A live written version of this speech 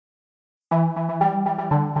Hello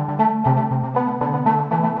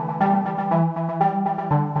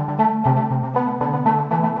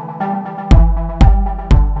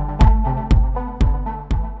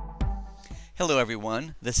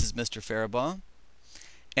everyone, this is Mr. Farabaugh,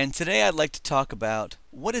 and today I'd like to talk about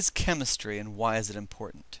what is chemistry and why is it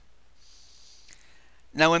important.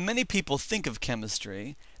 Now when many people think of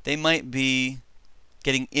chemistry, they might be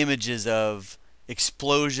getting images of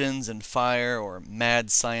explosions and fire or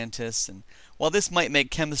mad scientists, and while this might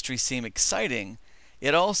make chemistry seem exciting,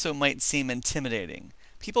 it also might seem intimidating.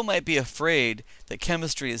 People might be afraid that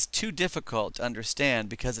chemistry is too difficult to understand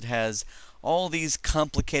because it has all these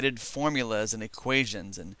complicated formulas and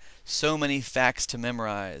equations and so many facts to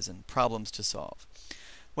memorize and problems to solve.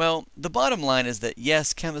 Well, the bottom line is that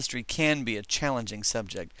yes, chemistry can be a challenging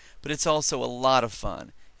subject, but it's also a lot of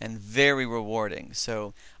fun and very rewarding.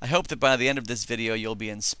 So I hope that by the end of this video you'll be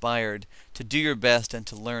inspired to do your best and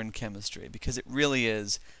to learn chemistry, because it really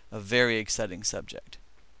is a very exciting subject.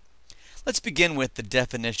 Let's begin with the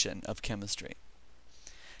definition of chemistry.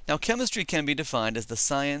 Now, chemistry can be defined as the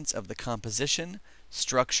science of the composition,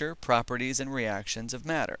 structure, properties, and reactions of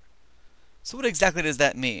matter. So what exactly does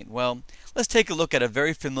that mean? Well, let's take a look at a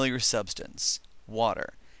very familiar substance,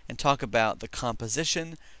 water, and talk about the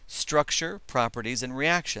composition, structure, properties, and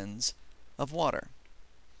reactions of water.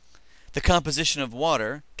 The composition of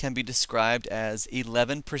water can be described as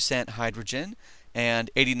 11% hydrogen and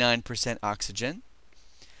 89% oxygen.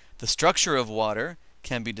 The structure of water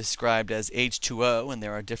can be described as H2O, and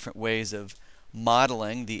there are different ways of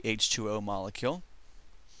modeling the H2O molecule.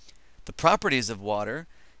 The properties of water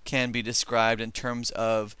can be described in terms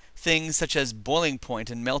of things such as boiling point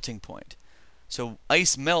and melting point. So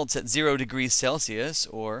ice melts at 0 degrees Celsius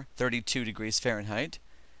or 32 degrees Fahrenheit,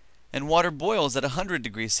 and water boils at 100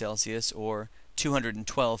 degrees Celsius or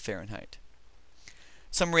 212 Fahrenheit.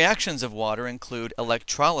 Some reactions of water include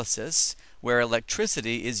electrolysis, where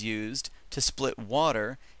electricity is used to split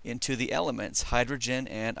water into the elements hydrogen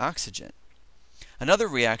and oxygen. Another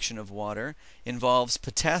reaction of water involves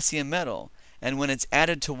potassium metal, and when it's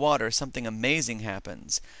added to water, something amazing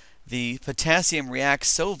happens. The potassium reacts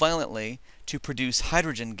so violently to produce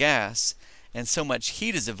hydrogen gas, and so much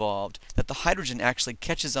heat is evolved that the hydrogen actually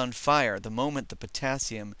catches on fire the moment the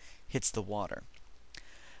potassium hits the water.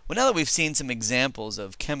 Well, now that we've seen some examples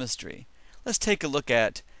of chemistry, let's take a look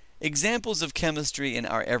at examples of chemistry in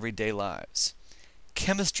our everyday lives.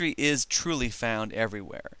 Chemistry is truly found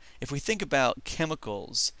everywhere. If we think about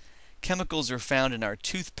chemicals, chemicals are found in our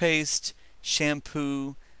toothpaste,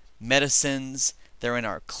 shampoo, medicines. They're in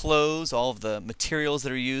our clothes, all of the materials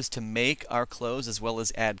that are used to make our clothes as well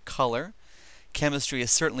as add color. Chemistry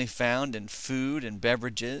is certainly found in food and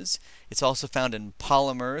beverages. It's also found in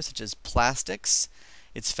polymers such as plastics.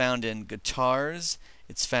 It's found in guitars.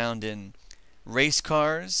 It's found in race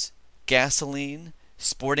cars, gasoline,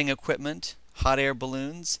 sporting equipment, hot air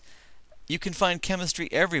balloons. You can find chemistry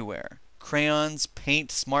everywhere. Crayons,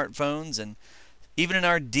 paint, smartphones, and even in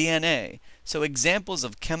our DNA. So examples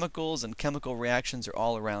of chemicals and chemical reactions are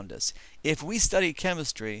all around us. If we study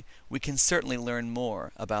chemistry, we can certainly learn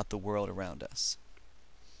more about the world around us.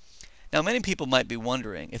 Now, many people might be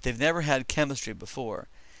wondering, if they've never had chemistry before,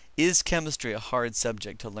 is chemistry a hard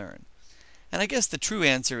subject to learn? And I guess the true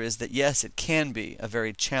answer is that yes, it can be a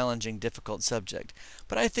very challenging, difficult subject.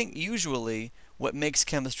 But I think usually what makes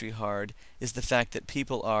chemistry hard is the fact that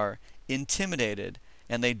people are intimidated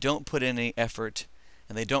and they don't put in any effort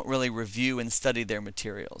and they don't really review and study their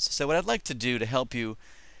materials. So what I'd like to do to help you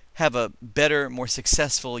have a better, more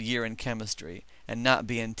successful year in chemistry and not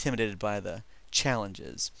be intimidated by the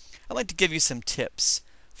challenges, I'd like to give you some tips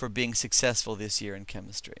for being successful this year in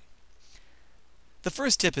chemistry. The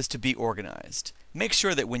first tip is to be organized. Make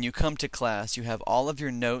sure that when you come to class you have all of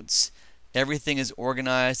your notes, everything is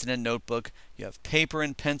organized in a notebook, you have paper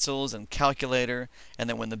and pencils and calculator, and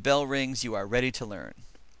that when the bell rings you are ready to learn.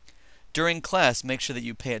 During class, make sure that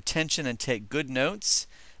you pay attention and take good notes.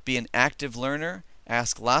 Be an active learner.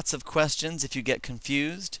 Ask lots of questions if you get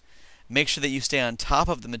confused. Make sure that you stay on top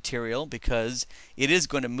of the material because it is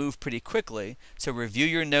going to move pretty quickly. So review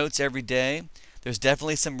your notes every day. There's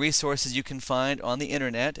definitely some resources you can find on the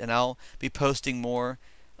internet, and I'll be posting more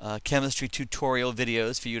chemistry tutorial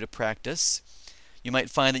videos for you to practice. You might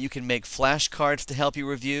find that you can make flashcards to help you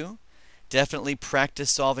review. Definitely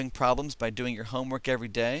practice solving problems by doing your homework every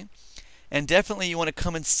day. And definitely you want to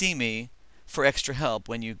come and see me for extra help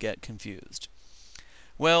when you get confused.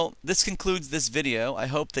 Well, this concludes this video. I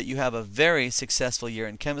hope that you have a very successful year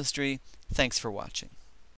in chemistry. Thanks for watching.